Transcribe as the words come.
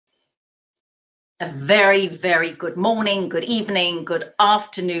A very, very good morning, good evening, good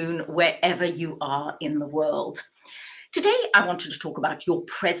afternoon, wherever you are in the world. Today, I wanted to talk about your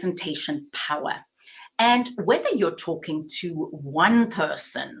presentation power and whether you're talking to one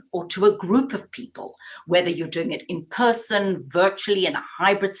person or to a group of people, whether you're doing it in person, virtually, in a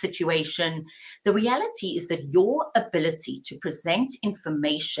hybrid situation. The reality is that your ability to present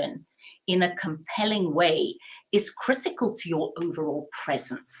information in a compelling way is critical to your overall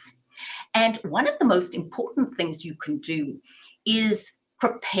presence. And one of the most important things you can do is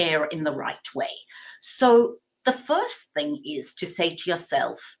prepare in the right way. So the first thing is to say to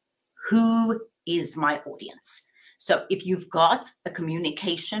yourself, who is my audience? So if you've got a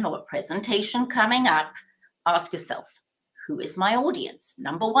communication or a presentation coming up, ask yourself, who is my audience?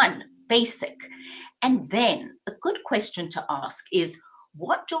 Number one, basic. And then a good question to ask is,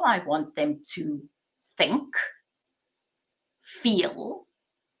 what do I want them to think, feel,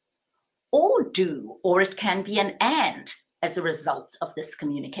 or do, or it can be an and as a result of this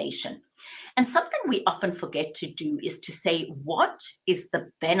communication. And something we often forget to do is to say, what is the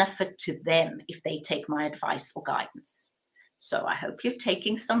benefit to them if they take my advice or guidance? So I hope you're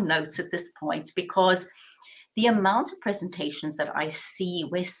taking some notes at this point, because the amount of presentations that I see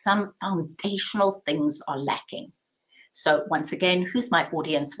where some foundational things are lacking. So once again, who's my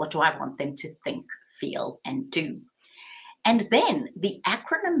audience? What do I want them to think, feel, and do? And then the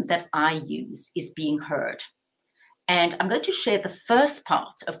acronym that I use is being heard. And I'm going to share the first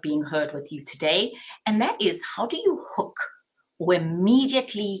part of being heard with you today. And that is, how do you hook or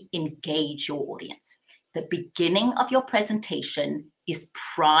immediately engage your audience? The beginning of your presentation is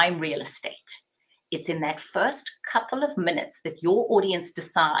prime real estate. It's in that first couple of minutes that your audience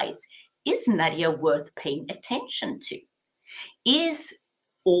decides, is Nadia worth paying attention to?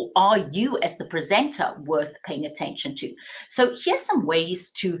 Or are you as the presenter worth paying attention to? So here's some ways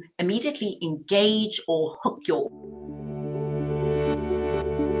to immediately engage or hook your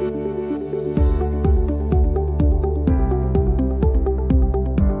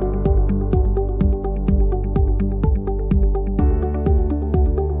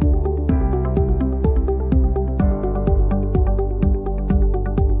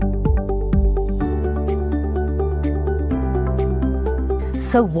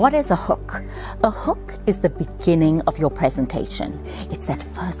So what is a hook? A hook is the beginning of your presentation. It's that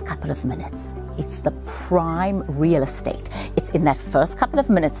first couple of minutes. It's the prime real estate. It's in that first couple of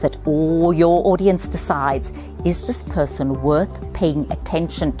minutes that all your audience decides, is this person worth paying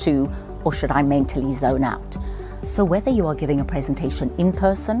attention to, or should I mentally zone out? So whether you are giving a presentation in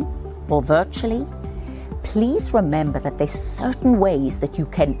person or virtually, please remember that there's certain ways that you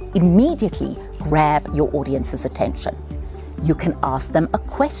can immediately grab your audience's attention. You can ask them a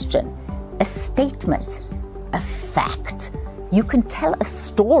question, a statement, a fact. You can tell a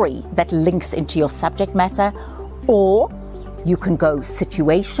story that links into your subject matter, or you can go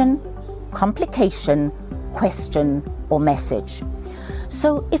situation, complication, question, or message.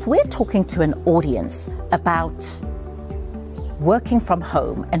 So if we're talking to an audience about working from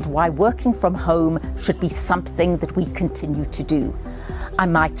home and why working from home should be something that we continue to do, I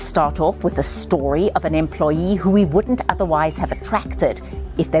might start off with a story of an employee who we wouldn't otherwise have attracted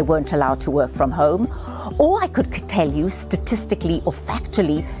if they weren't allowed to work from home. Or I could tell you statistically or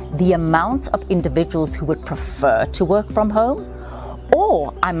factually the amount of individuals who would prefer to work from home.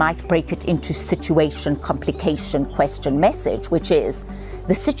 Or I might break it into situation, complication, question, message, which is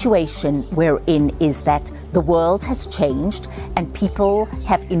the situation we're in is that the world has changed and people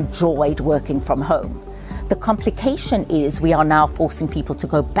have enjoyed working from home. The complication is we are now forcing people to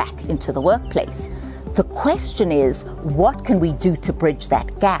go back into the workplace. The question is, what can we do to bridge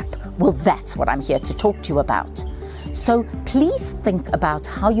that gap? Well, that's what I'm here to talk to you about. So please think about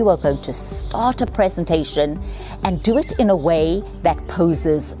how you are going to start a presentation and do it in a way that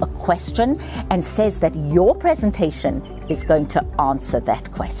poses a question and says that your presentation is going to answer that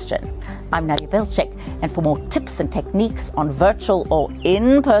question. I'm Nadia Vilcek, and for more tips and techniques on virtual or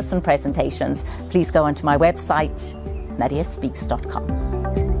in-person presentations, please go onto my website, nadiaspeaks.com.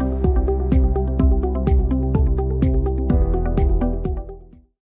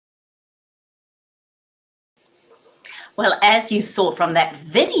 Well, as you saw from that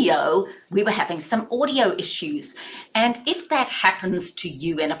video, we were having some audio issues. And if that happens to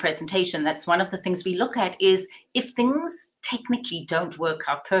you in a presentation, that's one of the things we look at is if things technically don't work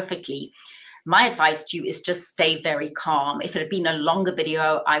out perfectly, my advice to you is just stay very calm. If it had been a longer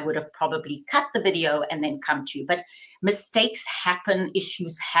video, I would have probably cut the video and then come to you. But mistakes happen,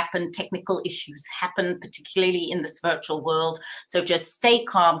 issues happen, technical issues happen, particularly in this virtual world. So just stay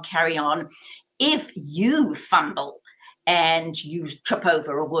calm, carry on. If you fumble and you trip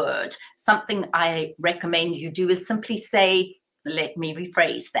over a word, something I recommend you do is simply say, let me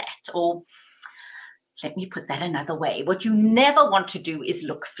rephrase that, or let me put that another way. What you never want to do is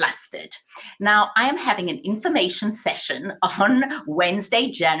look flustered. Now, I am having an information session on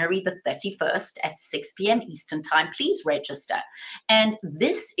Wednesday, January the 31st at 6 p.m. Eastern Time. Please register. And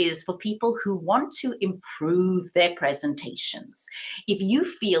this is for people who want to improve their presentations. If you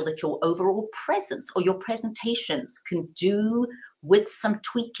feel that your overall presence or your presentations can do with some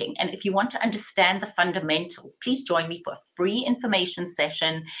tweaking, and if you want to understand the fundamentals, please join me for a free information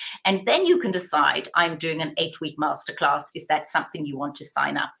session. And then you can decide, I'm doing an 8-week masterclass. Is that something you want to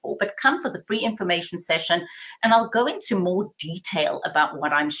sign up for? But come for the free information session, and I'll go into more detail about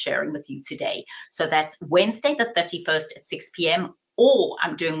what I'm sharing with you today. So that's Wednesday, the 31st at 6 p.m. Or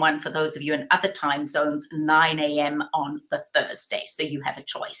I'm doing one for those of you in other time zones, 9 a.m. on the Thursday. So you have a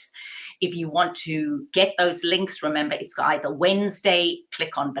choice. If you want to get those links, remember it's either Wednesday,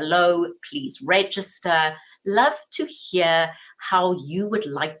 click on below, please register. Love to hear how you would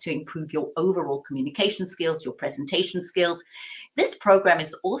like to improve your overall communication skills, your presentation skills. This program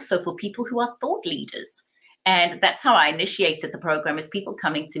is also for people who are thought leaders. And that's how I initiated the program, is people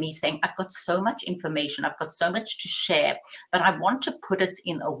coming to me saying, I've got so much information, I've got so much to share, but I want to put it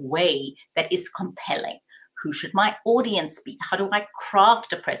in a way that is compelling. Who should my audience be? How do I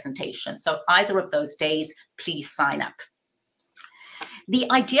craft a presentation? So either of those days, please sign up. The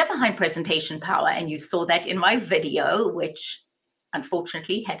idea behind presentation power, and you saw that in my video, which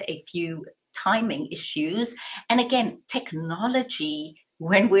unfortunately had a few timing issues. And again, technology,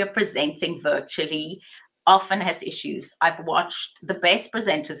 when we're presenting virtually, often has issues. I've watched the best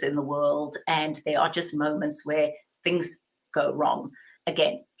presenters in the world, and there are just moments where things go wrong.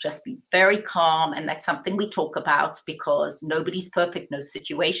 Again, just be very calm, and that's something we talk about because nobody's perfect, no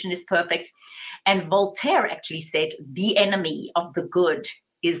situation is perfect. And Voltaire actually said, the enemy of the good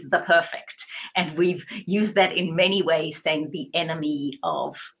is the perfect. And we've used that in many ways, saying the enemy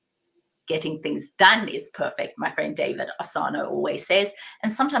of getting things done is perfect. My friend David Asano always says,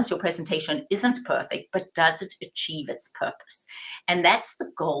 and sometimes your presentation isn't perfect, but does it achieve its purpose? And that's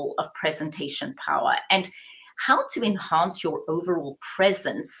the goal of presentation power. And how to enhance your overall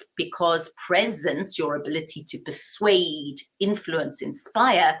presence, because presence, your ability to persuade, influence,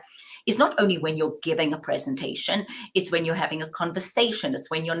 inspire, is not only when you're giving a presentation, it's when you're having a conversation,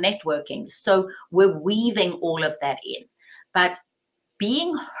 it's when you're networking. So we're weaving all of that in. But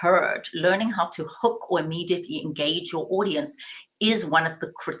being heard, learning how to hook or immediately engage your audience is one of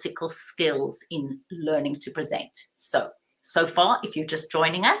the critical skills in learning to present. So far, if you're just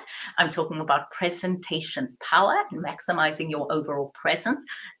joining us, I'm talking about presentation power and maximizing your overall presence,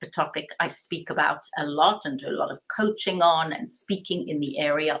 a topic I speak about a lot and do a lot of coaching on, and speaking in the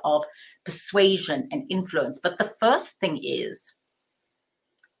area of persuasion and influence. But the first thing is,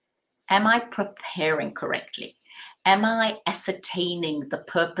 am I preparing correctly? Am I ascertaining the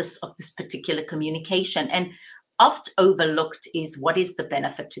purpose of this particular communication? And oft overlooked is, what is the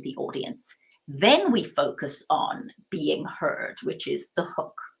benefit to the audience? Then we focus on being heard, which is the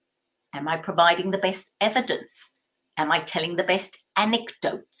hook. Am I providing the best evidence? Am I telling the best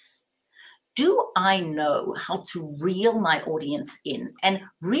anecdotes? Do I know how to reel my audience in? And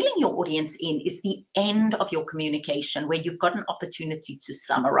reeling your audience in is the end of your communication, where you've got an opportunity to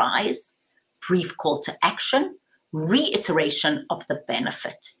summarize, brief call to action, reiteration of the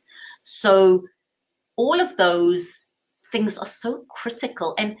benefit. So all of those things are so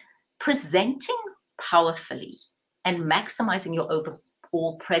critical, and presenting powerfully and maximizing your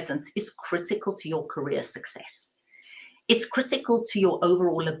overall presence is critical to your career success. It's critical to your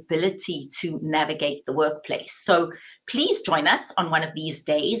overall ability to navigate the workplace. So please join us on one of these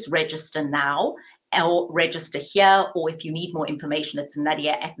days. Register now, or register here, or if you need more information, it's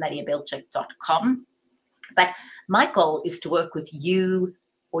nadia@nadiabilchik.com. But my goal is to work with you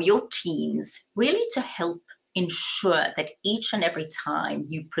or your teams really to help ensure that each and every time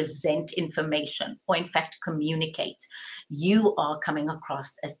you present information, or in fact communicate, you are coming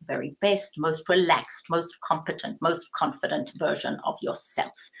across as the very best, most relaxed, most competent, most confident version of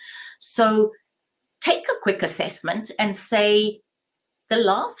yourself. So take a quick assessment and say, the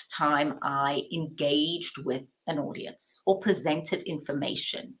last time I engaged with an audience or presented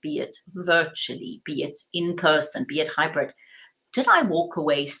information, be it virtually, be it in person, be it hybrid, did I walk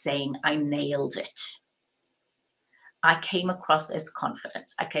away saying I nailed it? I came across as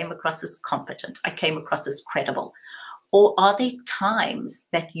confident, I came across as competent, I came across as credible? Or are there times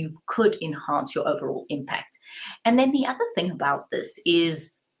that you could enhance your overall impact? And then the other thing about this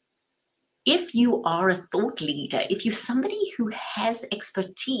is, if you are a thought leader, if you're somebody who has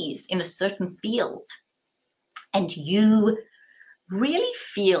expertise in a certain field, and you really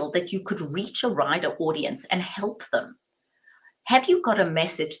feel that you could reach a wider audience and help them, have you got a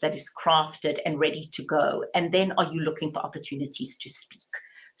message that is crafted and ready to go? And then are you looking for opportunities to speak?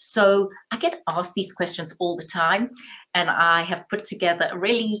 So I get asked these questions all the time, and I have put together a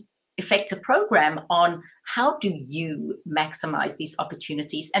really effective program on how do you maximize these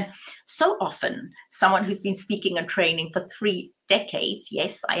opportunities. And so often, someone who's been speaking and training for 3 decades,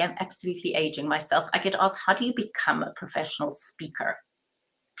 yes, I am absolutely aging myself, I get asked, how do you become a professional speaker?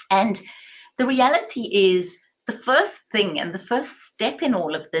 And the reality is, the first thing and the first step in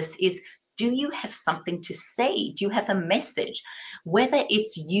all of this is, do you have something to say? Do you have a message? Whether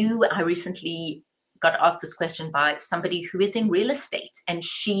it's you, I recently got asked this question by somebody who is in real estate, and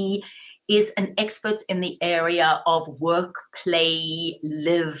she is an expert in the area of work, play,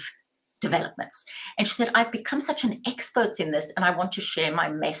 live developments. And she said, I've become such an expert in this, and I want to share my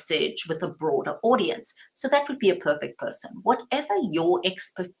message with a broader audience. So that would be a perfect person. Whatever your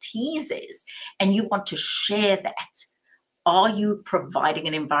expertise is, and you want to share that, are you providing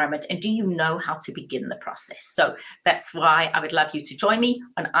an environment, and do you know how to begin the process? So that's why I would love you to join me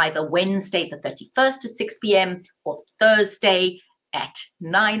on either Wednesday the 31st at 6 p.m. or Thursday at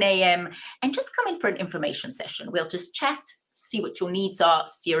 9 a.m. and just come in for an information session. We'll just chat, see what your needs are,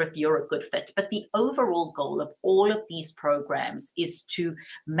 see if you're a good fit. But the overall goal of all of these programs is to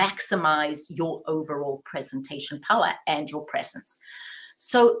maximize your overall presentation power and your presence.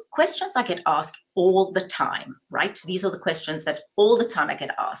 So questions I get asked all the time, right? These are the questions that all the time I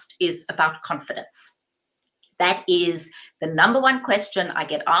get asked, is about confidence. That is the number one question I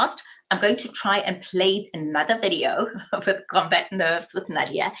get asked. I'm going to try and play another video with Combat Nerves with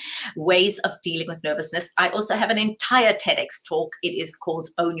Nadia, ways of dealing with nervousness. I also have an entire TEDx talk. It is called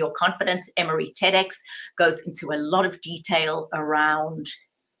Own Your Confidence. Emery TEDx goes into a lot of detail around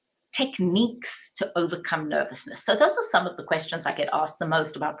techniques to overcome nervousness. So those are some of the questions I get asked the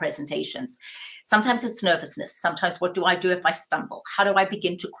most about presentations. Sometimes it's nervousness. Sometimes, what do I do if I stumble? How do I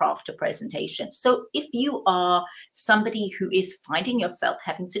begin to craft a presentation? So if you are somebody who is finding yourself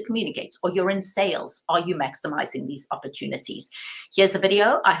having to communicate, or you're in sales, are you maximizing these opportunities? Here's a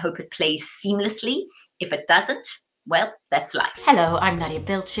video. I hope it plays seamlessly. If it doesn't, well, that's life. Hello, I'm Nadia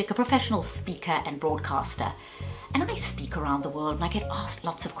Bilchik, a professional speaker and broadcaster. And I speak around the world, and I get asked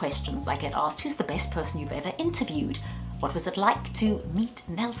lots of questions. I get asked, who's the best person you've ever interviewed? What was it like to meet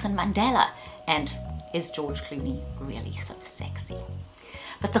Nelson Mandela? And is George Clooney really so sexy?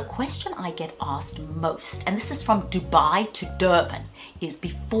 But the question I get asked most, and this is from Dubai to Durban, is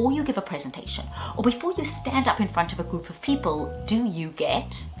before you give a presentation or before you stand up in front of a group of people, do you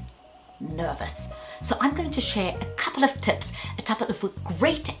get nervous? So I'm going to share a couple of tips, a couple of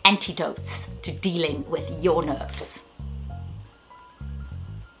great antidotes to dealing with your nerves.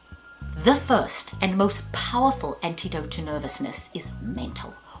 The first and most powerful antidote to nervousness is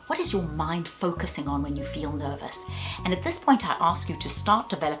mental. What is your mind focusing on when you feel nervous? And at this point, I ask you to start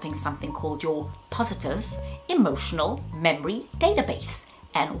developing something called your positive emotional memory database.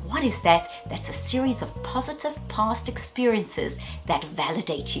 And what is that? That's a series of positive past experiences that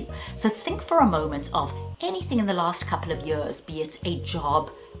validate you. So think for a moment of anything in the last couple of years, be it a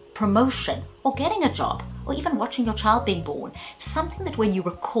job, promotion, or getting a job, or even watching your child being born. Something that when you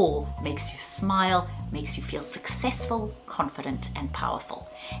recall makes you smile, makes you feel successful, confident, and powerful.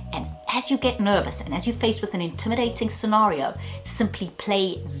 And as you get nervous and as you're faced with an intimidating scenario, simply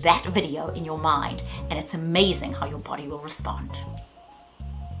play that video in your mind, and it's amazing how your body will respond.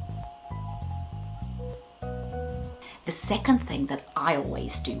 The second thing that I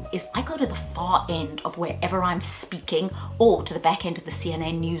always do is I go to the far end of wherever I'm speaking, or to the back end of the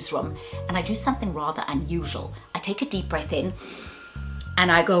CNN newsroom, and I do something rather unusual. I take a deep breath in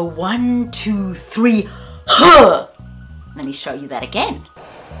and I go 1, 2, 3, huh! Let me show you that again.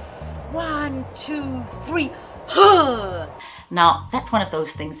 1, 2, 3, huh! Now, that's one of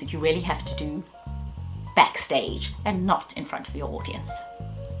those things that you really have to do backstage and not in front of your audience.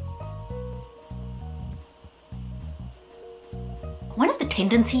 One of the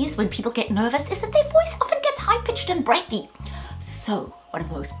tendencies when people get nervous is that their voice often gets high-pitched and breathy. So one of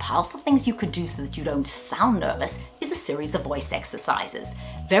the most powerful things you can do so that you don't sound nervous is a series of voice exercises.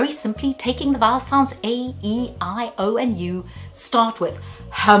 Very simply, taking the vowel sounds A, E, I, O, and U. Start with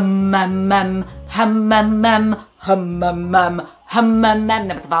hum, hum, hum, hum, hum, hum, hum, hum, hum, hum, then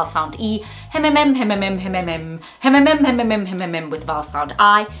with the vowel sound E, Him, with vowel sound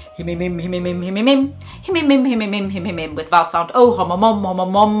I. Him, with vowel sound O.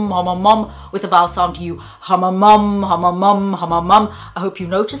 Hum, with the vowel sound U. Hum. I hope you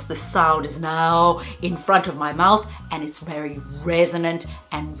notice the sound is now in front of my mouth and it's very resonant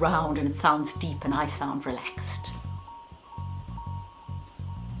and round and it sounds deep and I sound relaxed.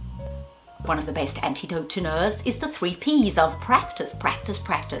 One of the best antidote to nerves is the 3 P's of practice, practice,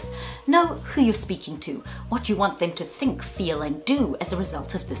 practice. Know who you're speaking to, what you want them to think, feel, and do as a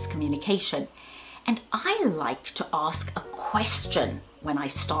result of this communication. And I like to ask a question when I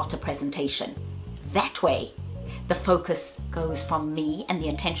start a presentation. That way, the focus goes from me and the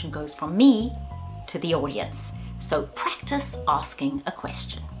attention goes from me to the audience. So practice asking a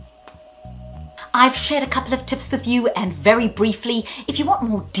question. I've shared a couple of tips with you, and very briefly, if you want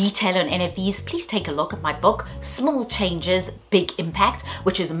more detail on any of these, please take a look at my book, Small Changes, Big Impact,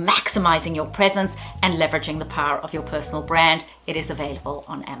 which is maximizing your presence and leveraging the power of your personal brand. It is available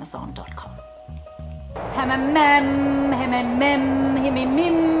on Amazon.com.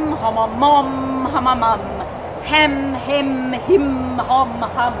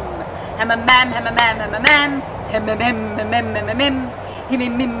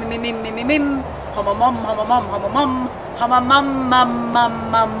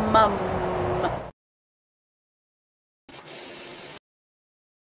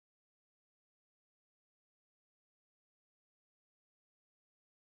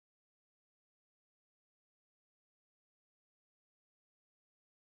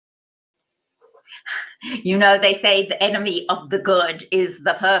 You know, they say the enemy of the good is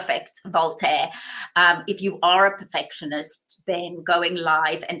the perfect, Voltaire. If you are a perfectionist, then going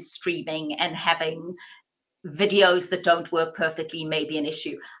live and streaming and having videos that don't work perfectly may be an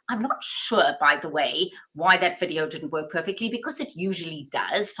issue. I'm not sure, by the way, why that video didn't work perfectly, because it usually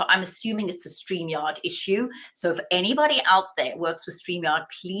does. So I'm assuming it's a StreamYard issue. So if anybody out there works with StreamYard,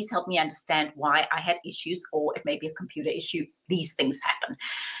 please help me understand why I had issues, or it may be a computer issue. These things happen.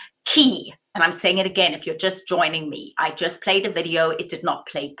 Key, and I'm saying it again, if you're just joining me, I just played a video, it did not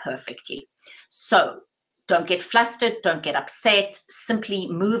play perfectly. So don't get flustered, don't get upset, simply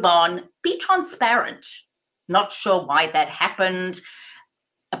move on, be transparent. Not sure why that happened.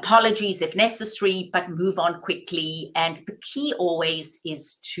 Apologies if necessary, but move on quickly. And the key always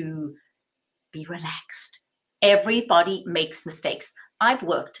is to be relaxed. Everybody makes mistakes. I've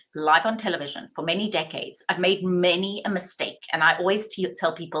worked live on television for many decades. I've made many a mistake. And I always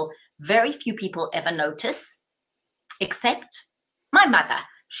tell people, very few people ever notice, except my mother.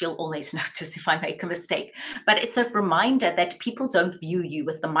 She'll always notice if I make a mistake. But it's a reminder that people don't view you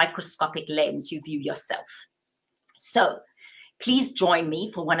with the microscopic lens you view yourself. So please join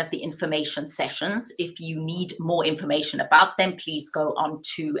me for one of the information sessions. If you need more information about them, please go on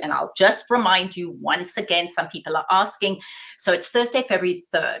to, and I'll just remind you once again, some people are asking. So it's Thursday, February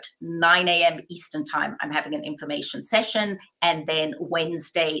 3rd, 9 a.m. Eastern time. I'm having an information session. And then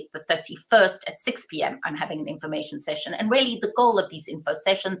Wednesday, the 31st at 6 p.m., I'm having an information session. And really the goal of these info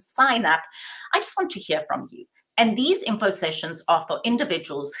sessions, sign up. I just want to hear from you. And these info sessions are for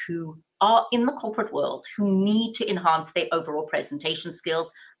individuals who are in the corporate world, who need to enhance their overall presentation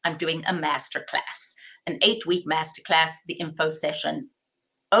skills. I'm doing a masterclass, an 8-week masterclass, the info session,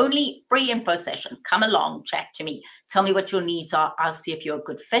 only free info session. Come along, chat to me, tell me what your needs are. I'll see if you're a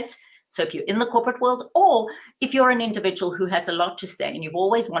good fit. So if you're in the corporate world, or if you're an individual who has a lot to say and you've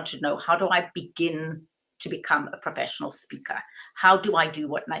always wanted to know, how do I begin to become a professional speaker? How do I do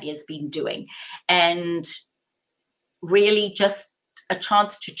what Nadia's been doing? And really just a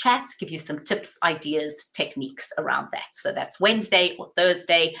chance to chat, give you some tips, ideas, techniques around that. So that's Wednesday or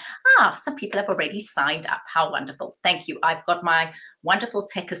Thursday. Some people have already signed up. How wonderful. Thank you. I've got my wonderful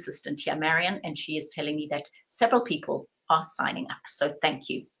tech assistant here, Marion, and she is telling me that several people are signing up. So thank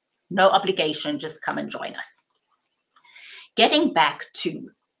you. No obligation, just come and join us. Getting back to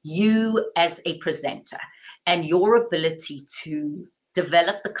you as a presenter and your ability to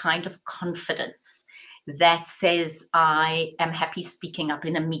develop the kind of confidence that says, I am happy speaking up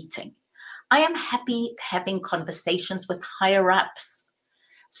in a meeting. I am happy having conversations with higher ups.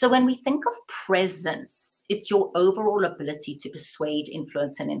 So when we think of presence, it's your overall ability to persuade,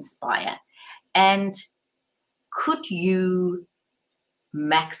 influence, and inspire. And could you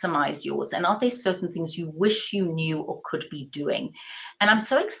maximize yours? And are there certain things you wish you knew or could be doing? And I'm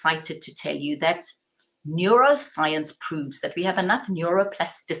so excited to tell you that neuroscience proves that we have enough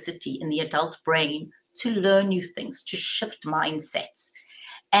neuroplasticity in the adult brain to learn new things, to shift mindsets.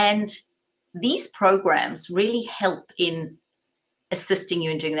 And these programs really help in assisting you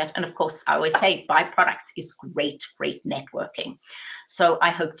in doing that. And of course, I always say byproduct is great networking. So I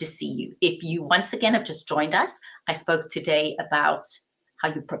hope to see you. If you once again have just joined us, I spoke today about how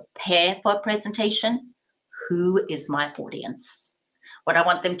you prepare for a presentation. Who is my audience? What I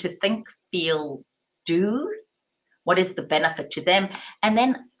want them to think, feel, do. What is the benefit to them? And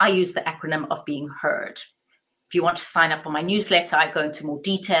then I use the acronym of being heard. If you want to sign up for my newsletter, I go into more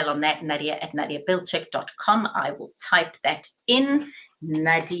detail on that, nadia@nadiabilczyk.com. I will type that in,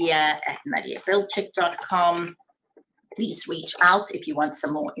 nadia@nadiabilczyk.com. Please reach out if you want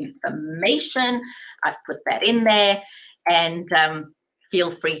some more information. I've put that in there, and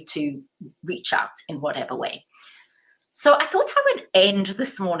feel free to reach out in whatever way. So I thought I would end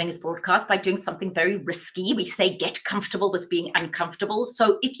this morning's broadcast by doing something very risky. We say get comfortable with being uncomfortable.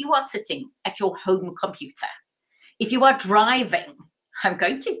 So if you are sitting at your home computer, if you are driving, I'm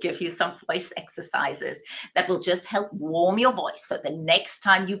going to give you some voice exercises that will just help warm your voice. So the next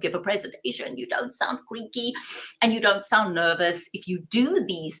time you give a presentation, you don't sound creaky and you don't sound nervous. If you do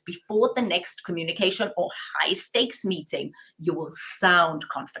these before the next communication or high stakes meeting, you will sound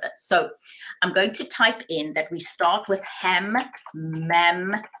confident. So I'm going to type in that we start with hem,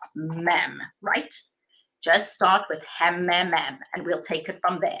 mem, mem, right? Just start with hem, mem, mem, and we'll take it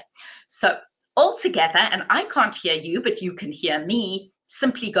from there. So all together, and I can't hear you, but you can hear me,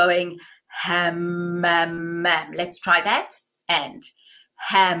 simply going hem, mem, mem. Let's try that. And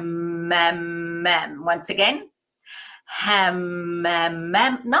hem, mem, mem. Once again. Hem, mem,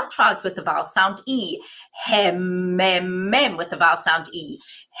 mem. Now try it with the vowel sound E. Hem, mem, mem with the vowel sound E.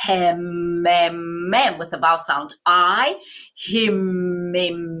 Hem, mem, mem with the vowel sound I. Him,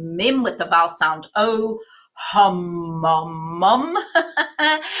 mim, mim with the vowel sound O. Hum, mum, mum,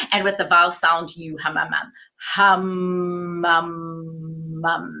 and with the vowel sound U, hum, mum, mum, hum, mum,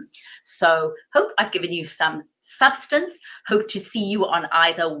 mum. So hope I've given you some substance. Hope to see you on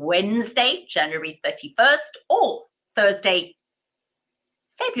either Wednesday, January 31st, or Thursday,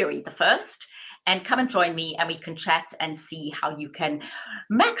 February the 1st. And come and join me and we can chat and see how you can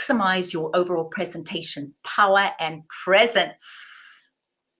maximize your overall presentation power and presence.